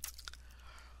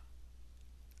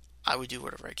 I would do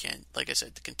whatever I can, like I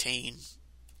said, to contain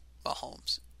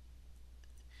Mahomes.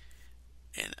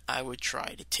 And I would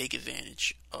try to take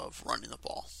advantage of running the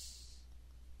ball.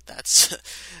 That's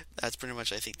pretty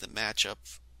much, I think, the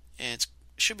matchup, and it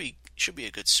should be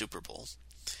a good Super Bowl.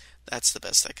 That's the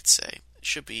best I could say. It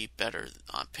should be better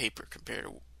on paper compared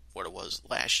to what it was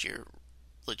last year,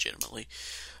 legitimately.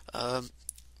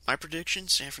 My prediction: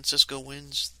 San Francisco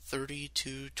wins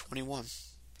 30-21.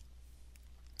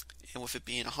 And with it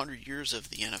being 100 years of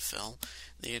the NFL,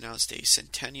 they announced a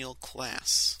centennial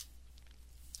class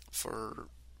for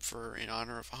in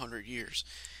honor of 100 years,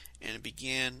 and it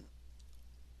began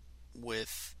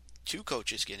with 2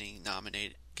 coaches being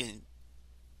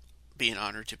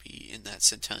honored to be in that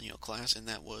centennial class, and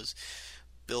that was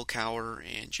Bill Cowher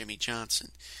and Jimmy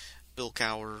Johnson. Bill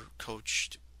Cowher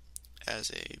coached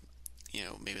as a,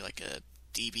 maybe like a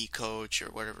DB coach or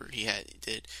whatever he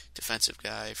did, defensive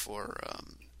guy for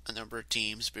a number of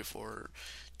teams before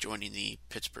joining the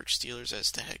Pittsburgh Steelers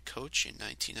as the head coach in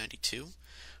 1992,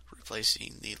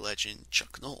 replacing the legend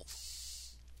Chuck Noll.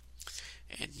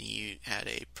 And he had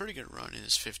a pretty good run in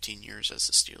his 15 years as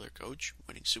the Steeler coach,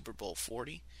 winning Super Bowl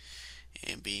 40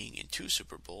 and being in 2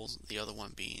 Super Bowls, the other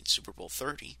one being Super Bowl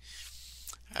 30,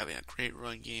 having a great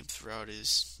run game throughout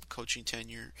his coaching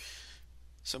tenure.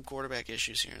 Some quarterback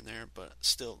issues here and there, but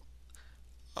still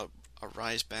a, a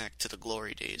rise back to the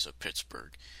glory days of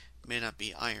Pittsburgh. It may not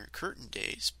be Iron Curtain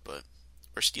days,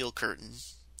 or Steel Curtain,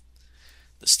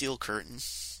 the Steel Curtain,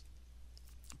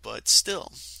 but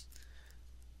still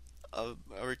a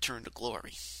return to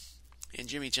glory. And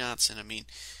Jimmy Johnson, I mean,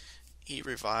 he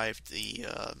revived the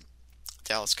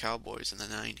Dallas Cowboys in the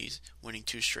 90s, winning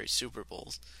 2 straight Super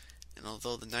Bowls. And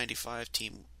although the 95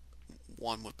 team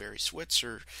won with Barry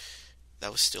Switzer,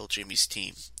 that was still Jimmy's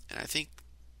team. And I think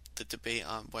the debate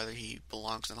on whether he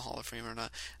belongs in the Hall of Fame or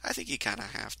not, I think you kind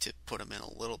of have to put him in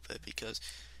a little bit, because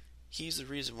he's the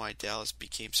reason why Dallas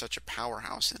became such a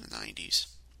powerhouse in the 90s.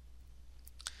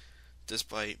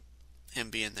 Despite him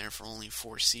being there for only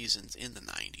 4 seasons in the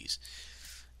 90s.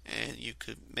 And you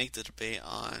could make the debate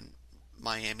on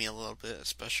Miami a little bit,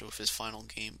 especially with his final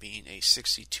game being a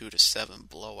 62-7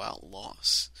 blowout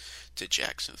loss to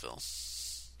Jacksonville.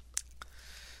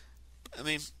 I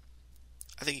mean,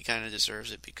 I think he kind of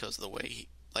deserves it because of the way he,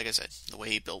 like I said, the way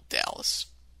he built Dallas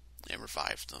and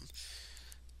revived them.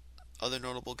 Other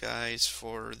notable guys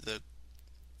for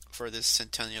this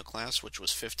centennial class, which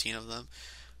was 15 of them: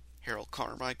 Harold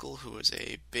Carmichael, who was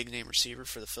a big-name receiver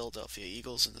for the Philadelphia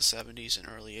Eagles in the 70s and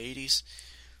early 80s.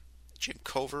 Jim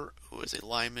Covert, who was a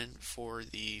lineman for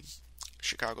the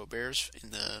Chicago Bears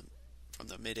from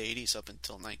the mid-80s up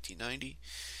until 1990.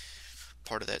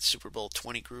 Part of that Super Bowl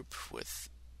 20 group with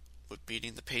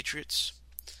beating the Patriots.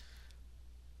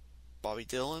 Bobby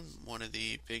Dillon, one of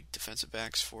the big defensive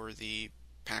backs for the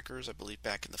Packers, I believe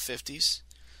back in the 50s.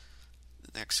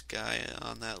 The next guy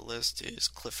on that list is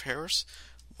Cliff Harris,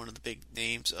 one of the big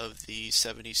names of the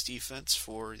 70s defense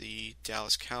for the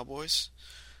Dallas Cowboys.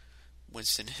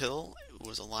 Winston Hill, who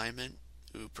was a lineman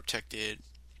who protected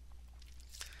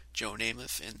Joe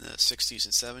Namath in the 60s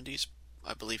and 70s.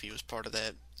 I believe he was part of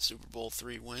that Super Bowl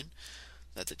III win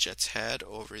that the Jets had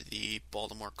over the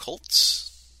Baltimore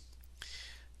Colts.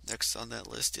 Next on that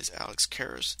list is Alex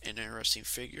Karras, an interesting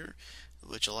figure,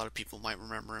 which a lot of people might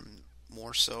remember him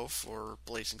more so for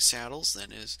Blazing Saddles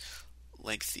than his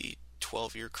lengthy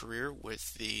 12-year career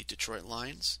with the Detroit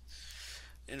Lions.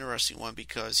 Interesting one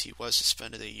because he was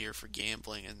suspended a year for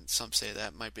gambling, and some say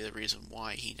that might be the reason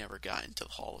why he never got into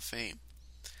the Hall of Fame.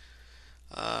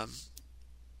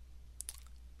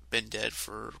 Been dead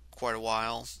for quite a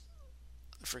while.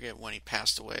 I forget when he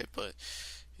passed away, but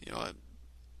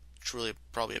truly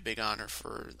probably a big honor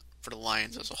for the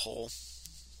Lions as a whole.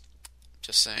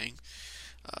 Just saying.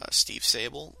 Steve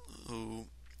Sable, who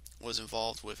was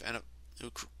involved with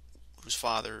whose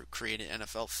father created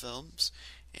NFL films,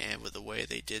 and with the way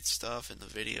they did stuff and the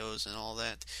videos and all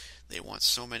that, they won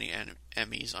so many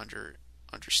Emmys under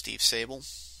Steve Sable.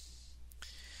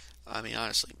 I mean,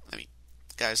 honestly,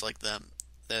 guys like them,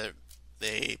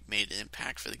 they made an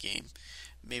impact for the game.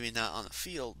 Maybe not on the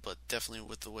field, but definitely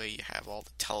with the way you have all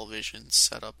the television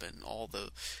set up and all the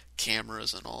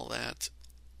cameras and all that.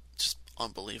 Just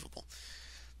unbelievable.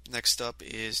 Next up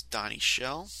is Donnie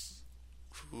Shell,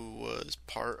 who was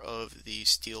part of the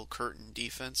Steel Curtain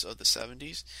defense of the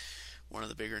 70s. One of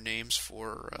the bigger names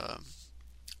for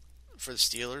the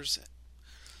Steelers.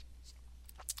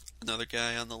 Another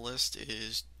guy on the list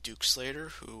is Duke Slater,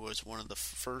 who was one of the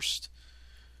first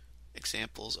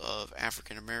examples of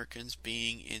African Americans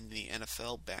being in the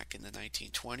NFL back in the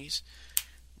 1920s.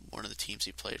 One of the teams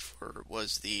he played for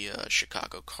was the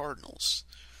Chicago Cardinals.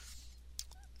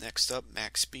 Next up,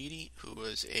 Max Speedy, who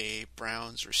was a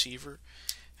Browns receiver,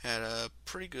 had a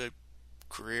pretty good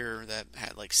career that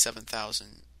had like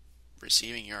 7,000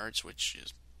 receiving yards, which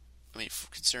is,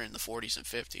 considering the 40s and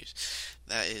 50s,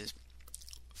 that is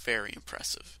very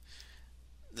impressive.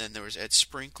 Then there was Ed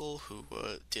Sprinkle, who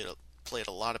played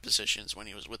a lot of positions when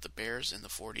he was with the Bears in the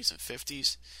 40s and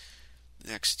 50s.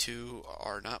 The next two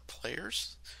are not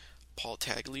players. Paul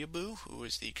Tagliabue, who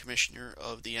was the commissioner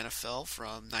of the NFL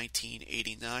from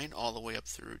 1989 all the way up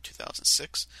through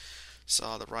 2006,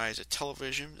 saw the rise of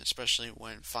television, especially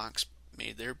when Fox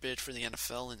made their bid for the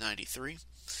NFL in 93.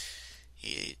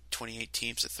 He had 28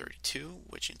 teams to 32,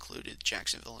 which included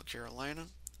Jacksonville and Carolina,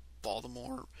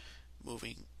 Baltimore,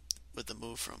 with the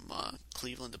move from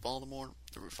Cleveland to Baltimore,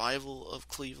 the revival of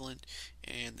Cleveland,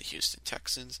 and the Houston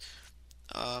Texans.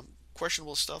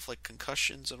 Questionable stuff like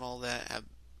concussions and all that have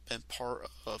been part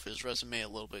of his resume a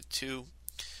little bit too.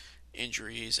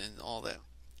 Injuries and all that.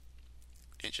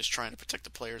 And just trying to protect the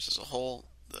players as a whole.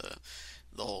 The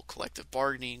whole collective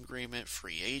bargaining agreement,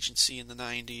 free agency in the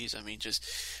 90s.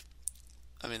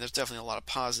 There's definitely a lot of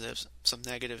positives, some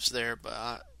negatives there,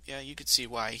 but yeah, you could see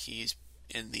why he's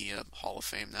in the Hall of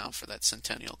Fame now for that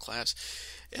centennial class.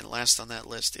 And last on that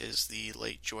list is the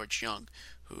late George Young,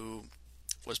 who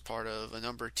was part of a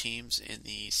number of teams in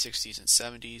the 60s and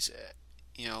 70s,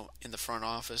 in the front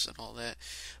office and all that.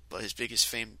 But his biggest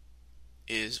fame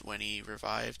is when he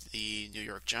revived the New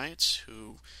York Giants,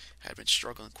 who had been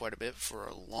struggling quite a bit for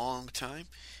a long time.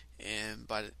 And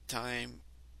by the time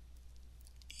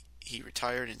he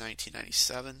retired in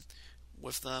 1997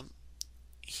 with them,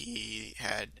 he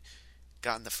had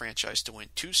gotten the franchise to win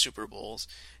 2 Super Bowls,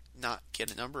 not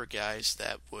get a number of guys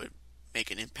that would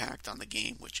make an impact on the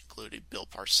game, which included Bill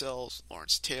Parcells,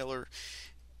 Lawrence Taylor,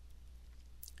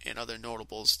 and other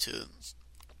notables to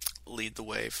lead the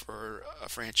way for a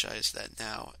franchise that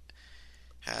now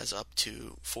has up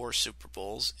to 4 Super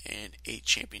Bowls and 8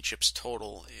 championships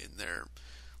total in their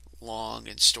long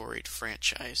and storied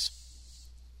franchise.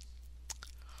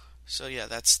 So yeah,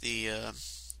 that's the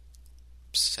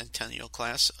centennial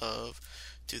class of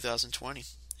 2020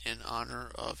 in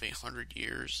honor of 100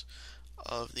 years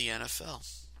of the NFL.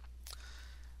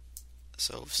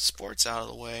 So sports out of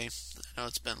the way. I know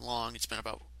it's been long. It's been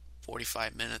about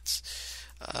 45 minutes.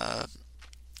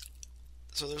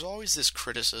 So there's always this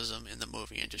criticism in the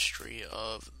movie industry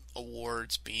of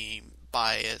awards being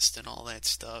biased and all that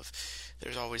stuff.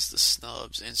 There's always the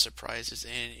snubs and surprises,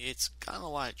 and it's gotten a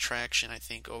lot of traction, I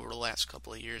think, over the last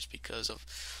couple of years because of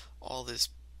all this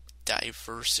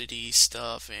diversity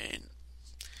stuff and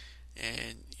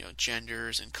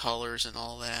genders and colors and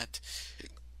all that.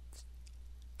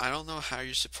 I don't know how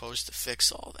you're supposed to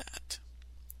fix all that.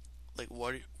 Like,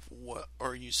 what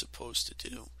are you supposed to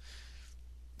do?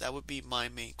 That would be my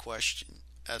main question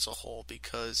as a whole,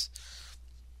 because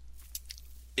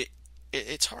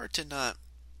it's hard to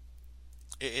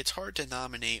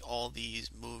nominate all these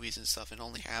movies and stuff and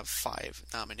only have 5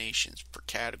 nominations per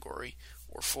category,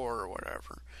 or 4 or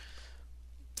whatever.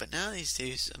 But now these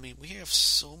days, I mean, we have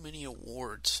so many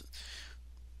awards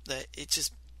that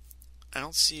I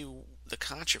don't see the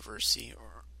controversy,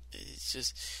 or it's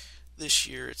just this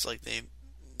year it's like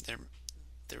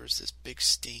there was this big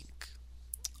stink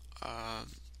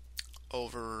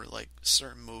over like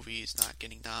certain movies not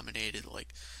getting nominated,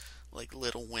 like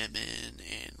Little Women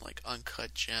and like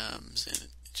Uncut Gems and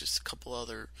just a couple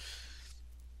other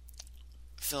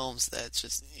films that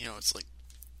just, it's like,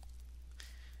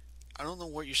 I don't know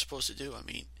what you're supposed to do. I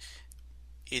mean,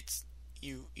 it's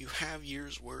you have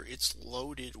years where it's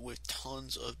loaded with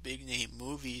tons of big name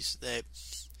movies that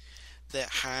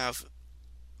have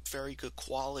very good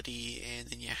quality, and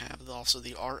then you have also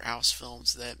the art house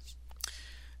films that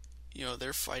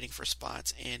they're fighting for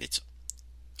spots, and it's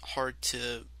hard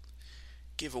to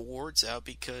give awards out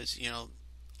because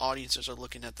audiences are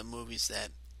looking at the movies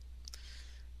that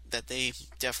they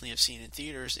definitely have seen in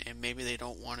theaters, and maybe they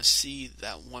don't want to see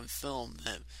that one film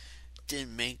that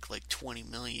didn't make like 20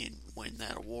 million win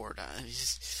that award.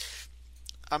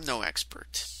 I'm no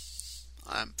expert.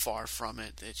 I'm far from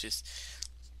it.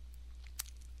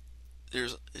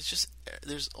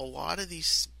 There's a lot of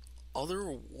these other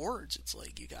awards. It's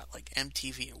like you got like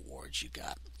MTV awards, you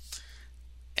got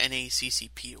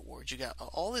NACCP awards, you got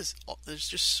all this. There's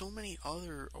just so many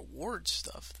other award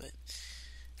stuff that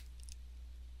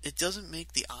it doesn't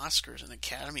make the Oscars and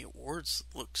Academy Awards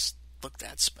look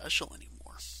that special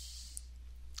anymore.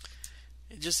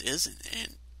 It just isn't.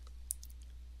 And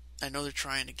I know they're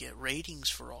trying to get ratings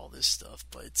for all this stuff,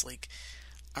 but it's like,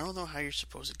 I don't know how you're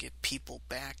supposed to get people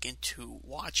back into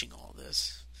watching all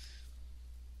this.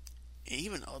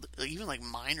 Even like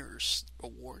minor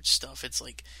award stuff. It's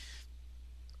like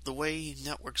the way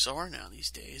networks are now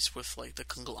these days with like the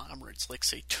conglomerates, like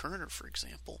say Turner, for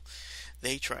example.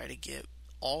 They try to get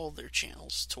all their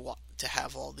channels to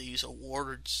have all these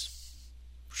awards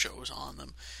shows on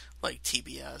them, like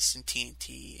TBS and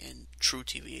TNT and True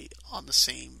TV on the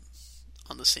same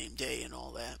day and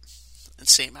all that, and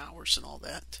same hours and all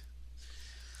that.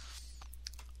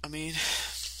 I mean,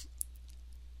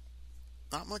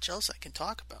 not much else I can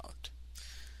talk about.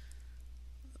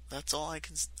 That's all I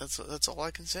can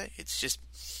say. It's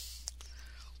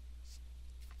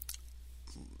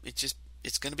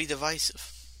going to be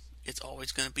divisive. It's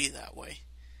always going to be that way.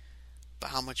 But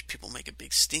how much people make a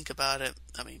big stink about it,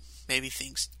 I mean, maybe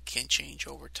things can change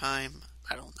over time.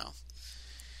 I don't know.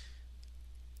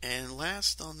 And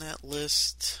last on that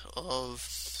list of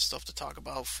stuff to talk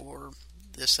about for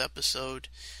this episode,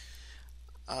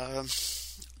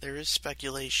 there is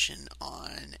speculation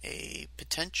on a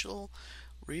potential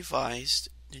revised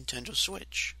Nintendo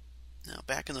Switch. Now,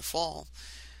 back in the fall,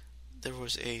 there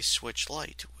was a Switch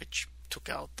Lite, which took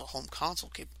out the home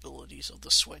console capabilities of the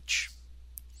Switch.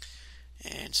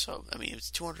 And so, I mean, it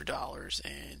was $200,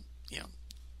 and,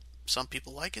 some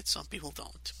people like it, some people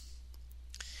don't.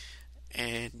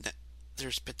 And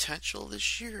there's potential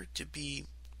this year to be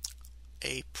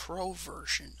a pro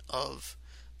version of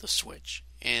the Switch,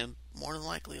 and more than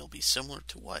likely it'll be similar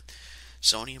to what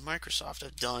Sony and Microsoft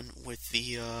have done with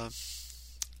the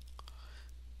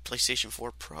PlayStation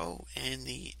 4 Pro and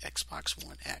the Xbox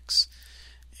One X.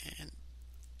 And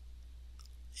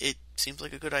it seems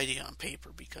like a good idea on paper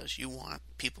because you want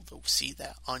people to see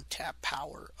that untapped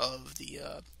power of the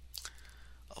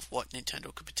of what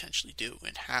Nintendo could potentially do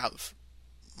and have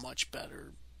much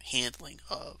better handling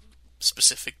of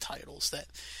specific titles that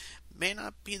may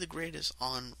not be the greatest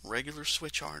on regular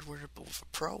Switch hardware, but with a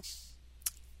Pro,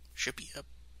 should be a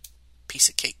piece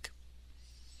of cake.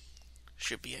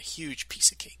 Should be a huge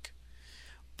piece of cake.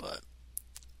 But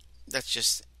that's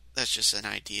just an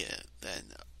idea that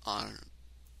on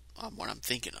what I'm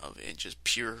thinking of, and just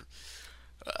pure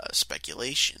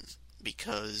speculation.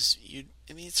 Because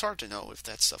it's hard to know if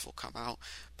that stuff will come out.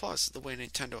 Plus, the way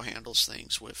Nintendo handles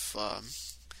things with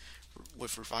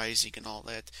revising and all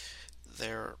that,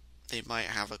 they might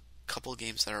have a couple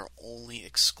games that are only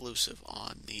exclusive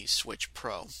on the Switch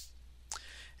Pro,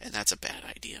 and that's a bad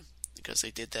idea because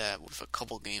they did that with a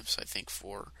couple games. I think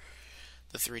for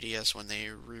the 3DS when they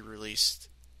re-released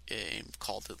it and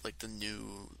called it like the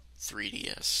new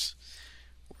 3DS,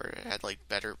 where it had like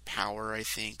better power, I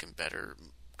think, and better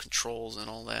controls and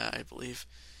all that, I believe.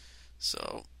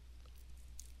 So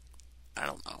I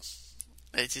don't know.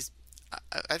 It's just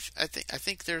I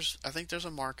think there's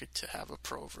a market to have a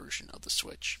pro version of the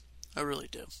Switch. I really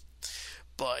do.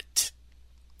 But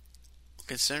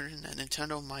considering that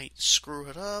Nintendo might screw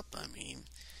it up,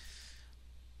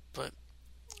 but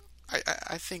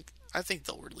I think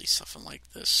they'll release something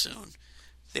like this soon.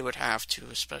 They would have to,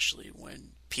 especially when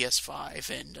PS5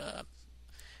 and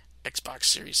Xbox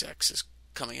Series X is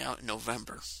coming out in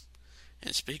November.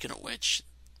 And speaking of which,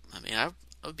 I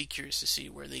would be curious to see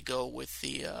where they go with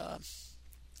the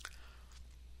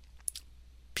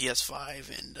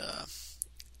PS5 and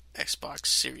Xbox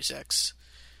Series X.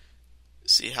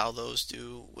 See how those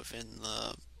do within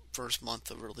the first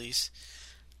month of release.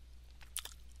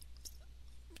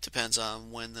 It depends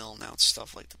on when they'll announce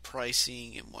stuff like the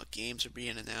pricing and what games are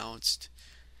being announced.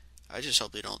 I just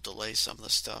hope they don't delay some of the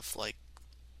stuff, like,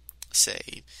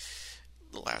 say,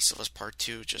 The Last of Us Part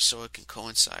 2, just so it can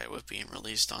coincide with being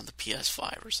released on the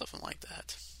PS5 or something like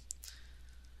that.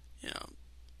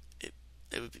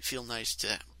 It would feel nice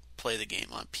to play the game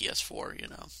on PS4,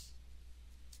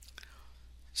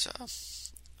 So,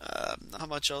 not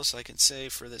much else I can say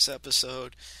for this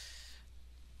episode.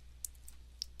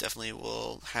 Definitely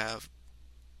will have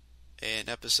an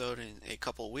episode in a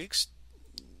couple of weeks,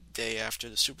 day after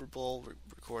the Super Bowl.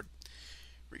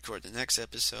 Record the next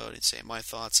episode and say my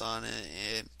thoughts on it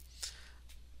and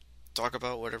talk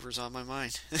about whatever's on my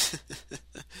mind.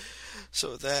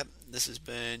 So with that, this has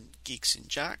been Geeks and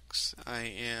Jocks. I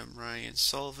am Ryan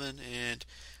Sullivan and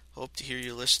hope to hear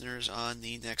you listeners on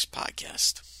the next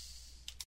podcast.